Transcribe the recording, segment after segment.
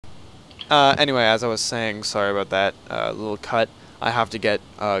Anyway, as I was saying, sorry about that little cut. I have to get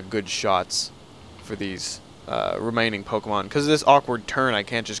good shots for these remaining Pokemon. Because of this awkward turn, I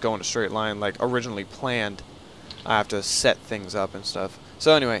can't just go in a straight line like originally planned. I have to set things up and stuff.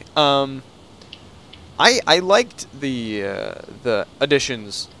 So anyway, I liked the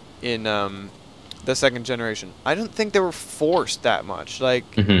additions in the second generation. I don't think they were forced that much. Like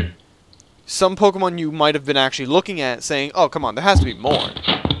some Pokemon you might have been actually looking at saying, "Oh, come on, there has to be more."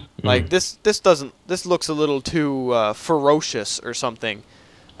 Like this looks a little too ferocious or something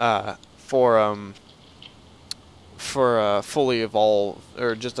for fully evolved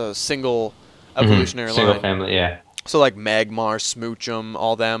or just a single evolutionary line. Single family, yeah. So like Magmar, Smoochum,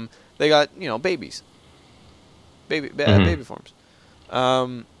 all them, they got babies, baby forms,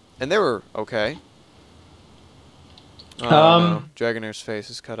 and they were okay. No. Dragonair's face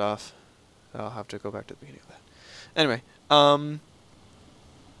is cut off. I'll have to go back to the beginning of that. Anyway,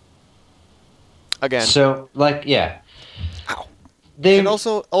 again. So, like, yeah. Ow. And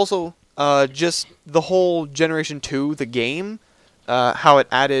also, just the whole Generation 2, the game, how it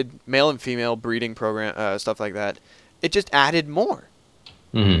added male and female breeding program, stuff like that. It just added more.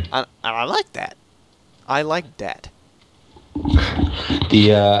 And I like that. I like that.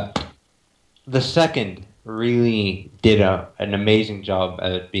 The second really did an amazing job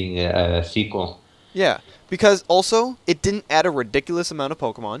at being a sequel. Yeah, because also, it didn't add a ridiculous amount of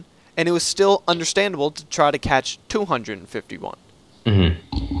Pokemon, and it was still understandable to try to catch 251. And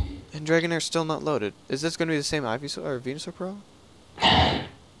Dragonair's still not loaded. Is this going to be the same Ivysaur or Venusaur Pro? Come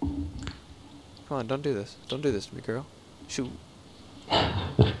on, don't do this. Don't do this to me, girl. Shoot.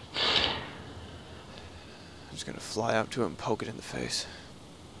 I'm just going to fly out to him and poke it in the face.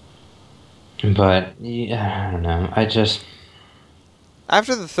 But, yeah, I don't know.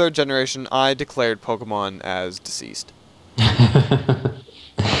 After the third generation, I declared Pokemon as deceased.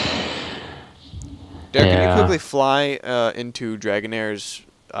 Derek, can you quickly fly into Dragonair's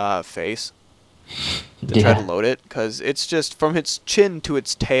face to try to load it? Because it's just, from its chin to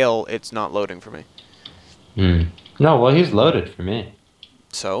its tail, it's not loading for me. No, well, he's loaded for me.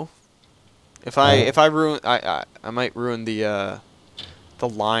 So? If I ruin... I might ruin the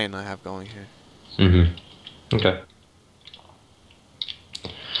line I have going here. Okay.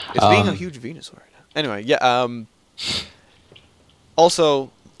 It's being a huge Venusaur right now. Anyway, yeah,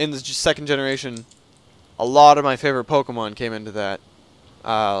 also, in the second generation, a lot of my favorite Pokemon came into that.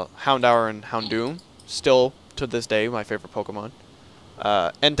 Houndour and Houndoom, still, to this day, my favorite Pokemon.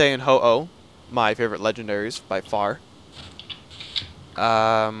 Entei and Ho-Oh, my favorite legendaries, by far.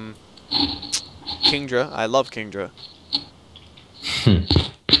 Kingdra, I love Kingdra.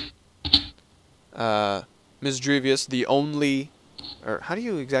 Misdrevious, the only... Or how do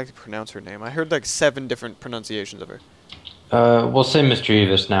you exactly pronounce her name? I heard like 7 different pronunciations of her. We'll say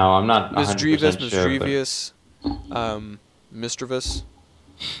Misdrevious now. I'm not 100% Misdrevious, Misdrevious,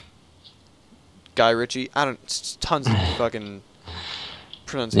 Guy Ritchie. I don't... Tons of fucking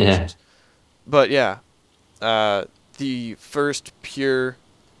pronunciations. Yeah. But yeah. The first pure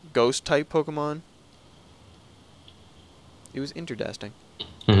ghost-type Pokemon. It was interdesting.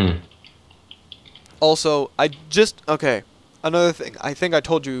 Also, okay, another thing. I think I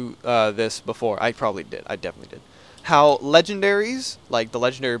told you this before. I probably did. I definitely did. How legendaries, like the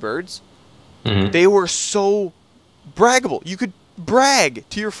legendary birds, they were so braggable. You could brag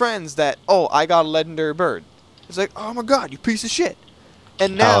to your friends that, oh, I got a legendary bird. It's like, oh my god, you piece of shit.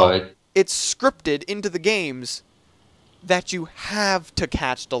 And now it's scripted into the games that you have to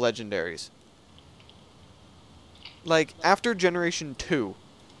catch the legendaries. Like, after Generation 2,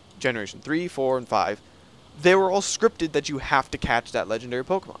 Generation 3, 4, and 5, they were all scripted that you have to catch that legendary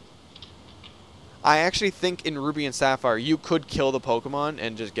Pokemon. I actually think in Ruby and Sapphire, you could kill the Pokemon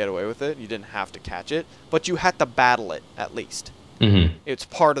and just get away with it. You didn't have to catch it, but you had to battle it, at least. It's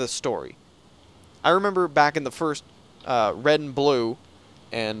part of the story. I remember back in the first Red and Blue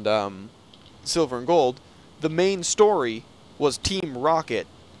and Silver and Gold, the main story was Team Rocket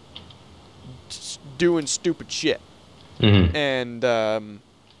doing stupid shit. And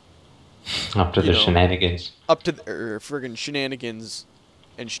up to the shenanigans. Up to the friggin' shenanigans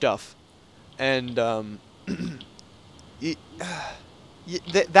and stuff. And that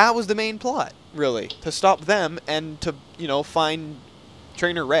was the main plot, really, to stop them and to, find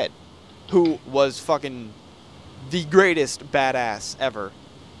Trainer Red, who was fucking the greatest badass ever.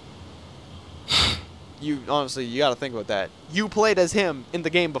 Honestly, you gotta think about that. You played as him in the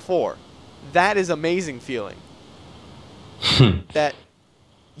game before. That is amazing feeling. That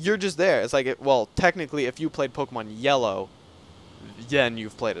you're just there. It's like, well, technically, if you played Pokemon Yellow, then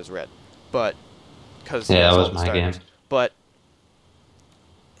you've played as Red. But, because... Yeah, that was my game. But,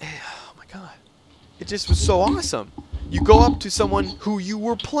 oh my It just was so awesome. You go up to someone who you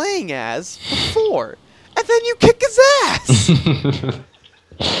were playing as before, and then you kick his ass.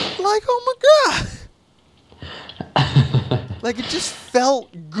 Like, oh my god. Like, it just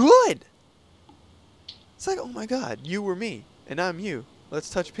felt good. It's like, oh my god, you were me, and I'm you. Let's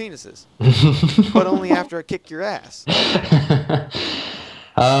touch penises. But only after I kick your ass.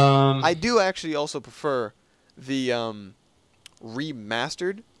 I do actually also prefer the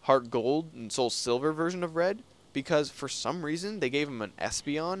remastered Heart Gold and Soul Silver version of Red, because for some reason they gave him an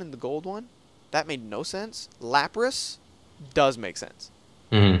Espeon in the gold one. That made no sense. Lapras does make sense.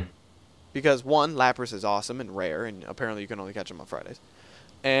 Mm-hmm. Because, one, Lapras is awesome and rare, and apparently you can only catch him on Fridays.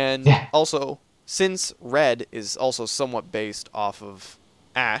 And also, since Red is also somewhat based off of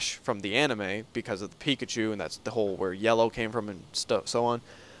Ash from the anime because of the Pikachu, and that's the whole where Yellow came from and so on,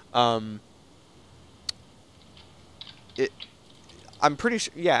 I'm pretty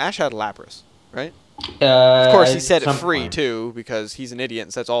sure, yeah, Ash had Lapras, right? Of course, he set it free, too, because he's an idiot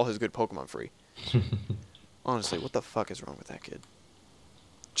and sets all his good Pokemon free. Honestly, what the fuck is wrong with that kid?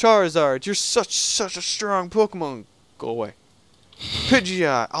 Charizard, you're such a strong Pokemon. Go away.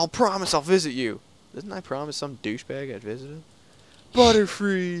 Pidgeot, I'll promise I'll visit you. Didn't I promise some douchebag I'd visit him?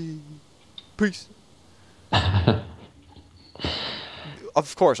 Butterfree. Peace.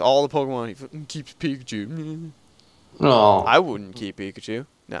 Of course, all the Pokemon he keeps Pikachu. No. I wouldn't keep Pikachu.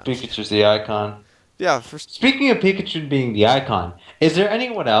 No. Pikachu's the icon. Yeah. Speaking of Pikachu being the icon, is there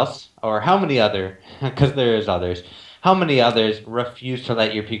anyone else, or how many other, because there is others, how many others refuse to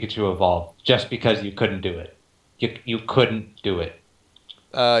let your Pikachu evolve just because you couldn't do it? You couldn't do it.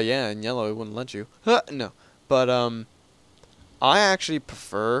 Yeah, in Yellow it wouldn't let you. No. But, I actually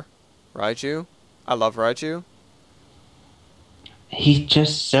prefer Raichu. I love Raichu. He's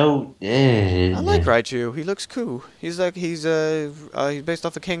just so... I like Raichu. He looks cool. He's based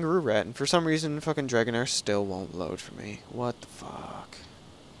off a kangaroo rat, and for some reason, fucking Dragonair still won't load for me. What the fuck?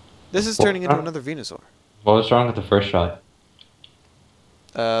 This is turning into another Venusaur. What was wrong with the first shot?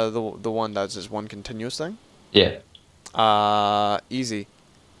 The one that's just one continuous thing? Yeah. Easy.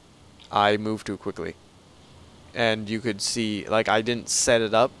 I moved too quickly. And you could see, like, I didn't set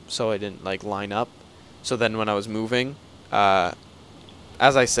it up, so I didn't, like, line up. So then when I was moving, as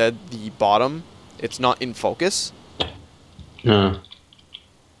I said, the bottom, it's not in focus. No.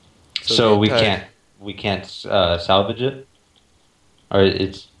 So we can't salvage it? Or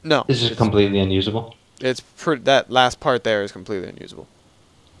it's... No. This is completely unusable? It's that last part there is completely unusable.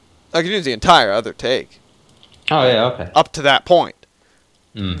 I can use the entire other take. Oh, yeah, okay. Up to that point.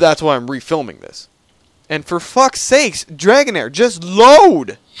 Mm. That's why I'm refilming this. And for fuck's sakes, Dragonair, just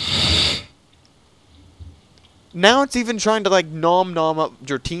load! Now it's even trying to, like, nom up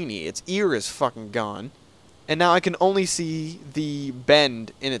Dratini. Its ear is fucking gone. And now I can only see the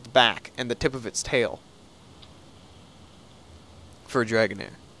bend in its back and the tip of its tail. For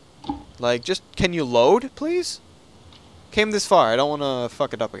Dragonair. Like, just, can you load, please? Came this far. I don't want to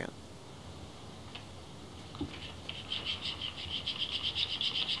fuck it up again.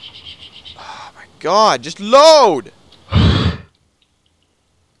 Oh my god, just load!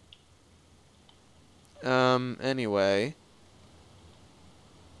 Anyway.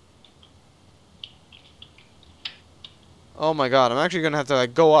 Oh my god, I'm actually gonna have to,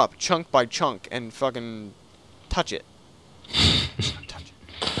 like, go up chunk by chunk and fucking touch it. Touch it.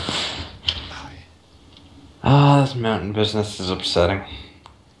 Oh, yeah. Ah, this mountain business is upsetting.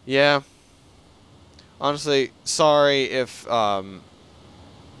 Yeah. Honestly, sorry if, not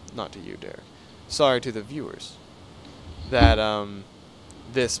to you, Derek. Sorry to the viewers that,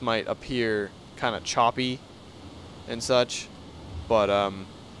 this might appear kind of choppy and such, but,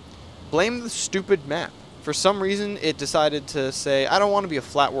 blame the stupid map. For some reason, it decided to say, I don't want to be a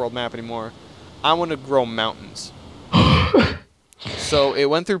flat world map anymore. I want to grow mountains. So it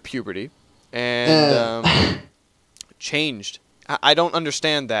went through puberty and changed. I don't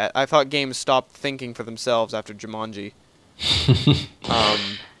understand that. I thought games stopped thinking for themselves after Jumanji.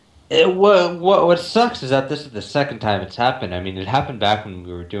 What sucks is that this is the second time it's happened. I mean, it happened back when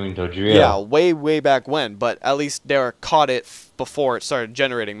we were doing Dojrio. Yeah, way back when. But at least Derek caught it before it started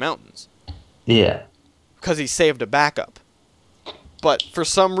generating mountains. Yeah. Because he saved a backup. But for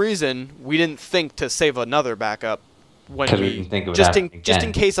some reason, we didn't think to save another backup when we didn't think of just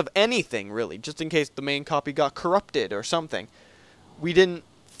in case of anything, really. Just in case the main copy got corrupted or something. We didn't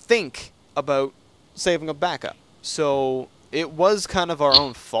think about saving a backup. So it was kind of our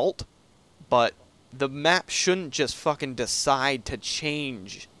own fault, but the map shouldn't just fucking decide to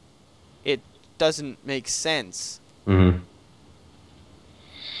change. It doesn't make sense. Mm-hmm.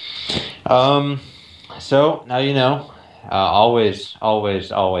 So, now you know, Always,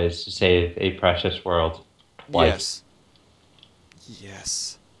 always, always save a precious world twice. Yes.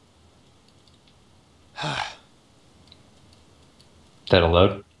 Yes. That'll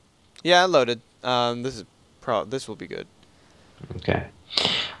load. Yeah, loaded. This will be good. Okay.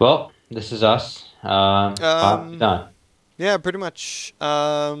 Well, this is us. Bob, Um, done. yeah, pretty much.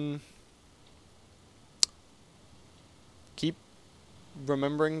 Keep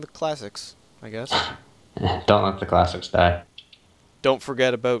remembering the classics, I guess. Don't let the classics die. Don't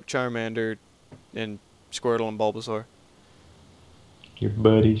forget about Charmander and Squirtle and Bulbasaur. Your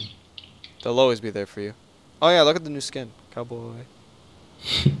buddies. They'll always be there for you. Oh yeah, look at the new skin. Cowboy.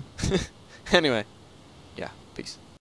 Anyway, yeah, peace.